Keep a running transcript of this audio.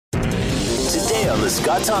today on The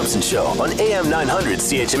Scott Thompson Show on AM 900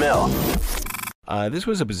 CHML. This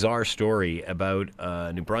was a bizarre story about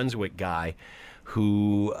a New Brunswick guy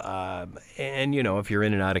who, and you know, if you're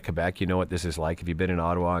in and out of Quebec, you know what this is like. If you've been in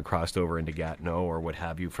Ottawa and crossed over into Gatineau or what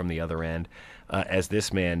have you from the other end, as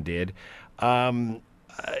this man did.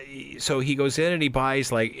 So he goes in and he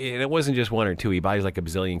buys and it wasn't just one or two, he buys like a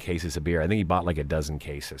bazillion cases of beer. I think he bought like a dozen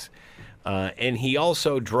cases. And he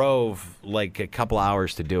also drove like a couple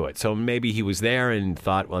hours to do it. So maybe he was there and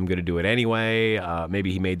thought, well, I'm going to do it anyway.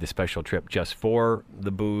 Maybe he made the special trip just for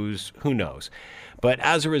the booze. Who knows? But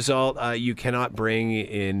as a result, you cannot bring,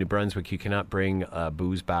 in New Brunswick, you cannot bring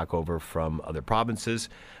booze back over from other provinces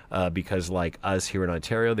because like us here in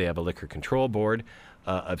Ontario, they have a liquor control board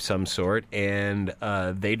of some sort, and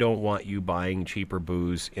they don't want you buying cheaper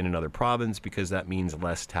booze in another province because that means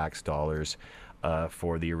less tax dollars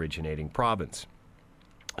for the originating province.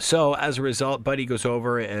 So as a result, Buddy goes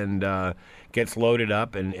over and gets loaded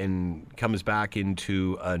up and comes back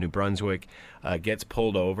into New Brunswick, gets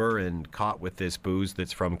pulled over and caught with this booze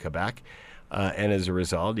that's from Quebec. And as a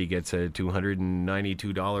result, he gets a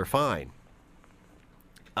 $292 fine.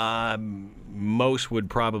 Most would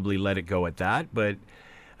probably let it go at that, but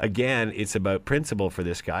again, it's about principle for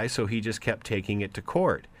this guy, so he just kept taking it to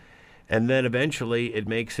court. And then eventually it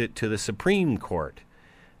makes it to the Supreme Court.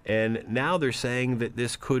 And now they're saying that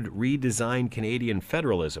this could redesign Canadian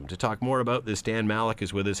federalism. To talk more about this, Dan Malik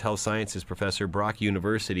is with us, health sciences professor, Brock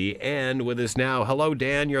University, and with us now. Hello,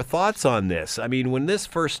 Dan. Your thoughts on this? I mean, when this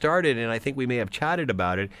first started, and I think we may have chatted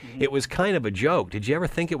about it, it was kind of a joke. Did you ever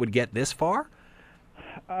think it would get this far?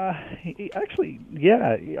 Actually,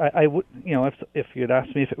 yeah. I would, if you'd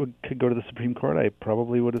asked me if it could go to the Supreme Court, I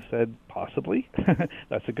probably would have said possibly.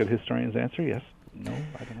 That's a good historian's answer. Yes. No,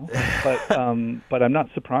 I don't know. But I'm not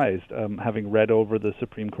surprised, having read over the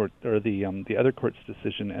Supreme Court or the other court's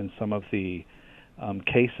decision and some of the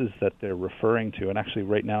cases that they're referring to. And actually,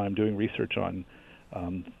 right now, I'm doing research on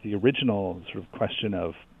the original sort of question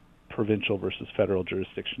of provincial versus federal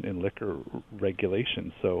jurisdiction in liquor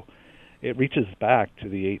regulation. So it reaches back to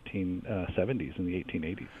the 1870s and the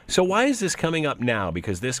 1880s. So why is this coming up now?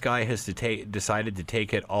 Because this guy has decided to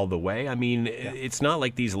take it all the way? I mean, It's not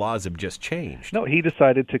like these laws have just changed. No, he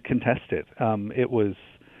decided to contest it. It was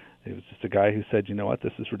just a guy who said, you know what,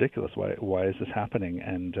 this is ridiculous. Why is this happening?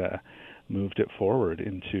 And moved it forward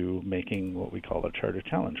into making what we call a charter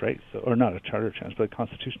challenge, right? So, or not a charter challenge, but a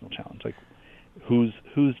constitutional challenge. Like,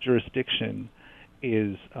 whose jurisdiction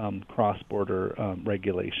is cross-border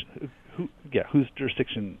regulation? Whose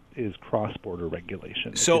jurisdiction is cross-border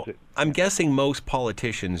regulation? So I'm guessing most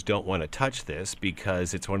politicians don't want to touch this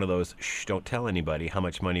because it's one of those, don't tell anybody how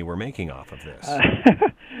much money we're making off of this.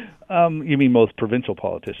 You mean most provincial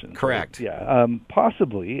politicians? Correct. Right? Yeah,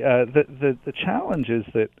 possibly. The challenge is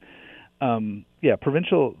that, the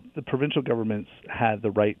provincial governments had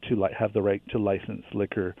the right to license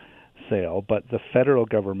liquor sale, but the federal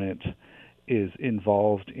government is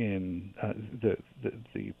involved in the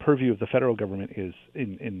purview of the federal government is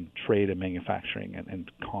in trade and manufacturing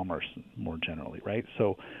and commerce more generally, right?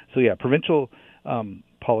 So provincial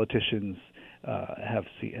politicians have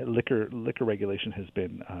seen liquor regulation has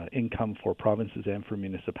been income for provinces and for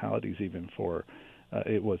municipalities, even for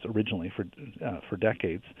it was originally for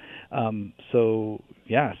decades. So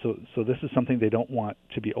this is something they don't want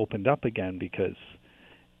to be opened up again because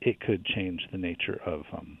it could change the nature of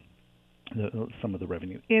some of the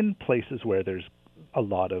revenue in places where there's a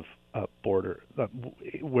lot of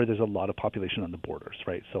where there's a lot of population on the borders,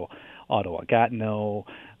 right? So Ottawa, Gatineau,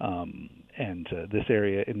 and this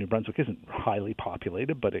area in New Brunswick isn't highly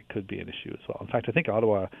populated, but it could be an issue as well. In fact, I think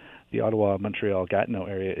the Ottawa, Montreal, Gatineau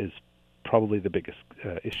area is probably the biggest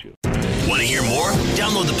issue. Want to hear more?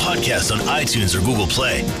 Download the podcast on iTunes or Google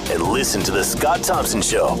Play and listen to The Scott Thompson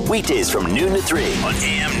Show weekdays from noon to 3 on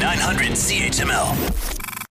AM 900 CHML.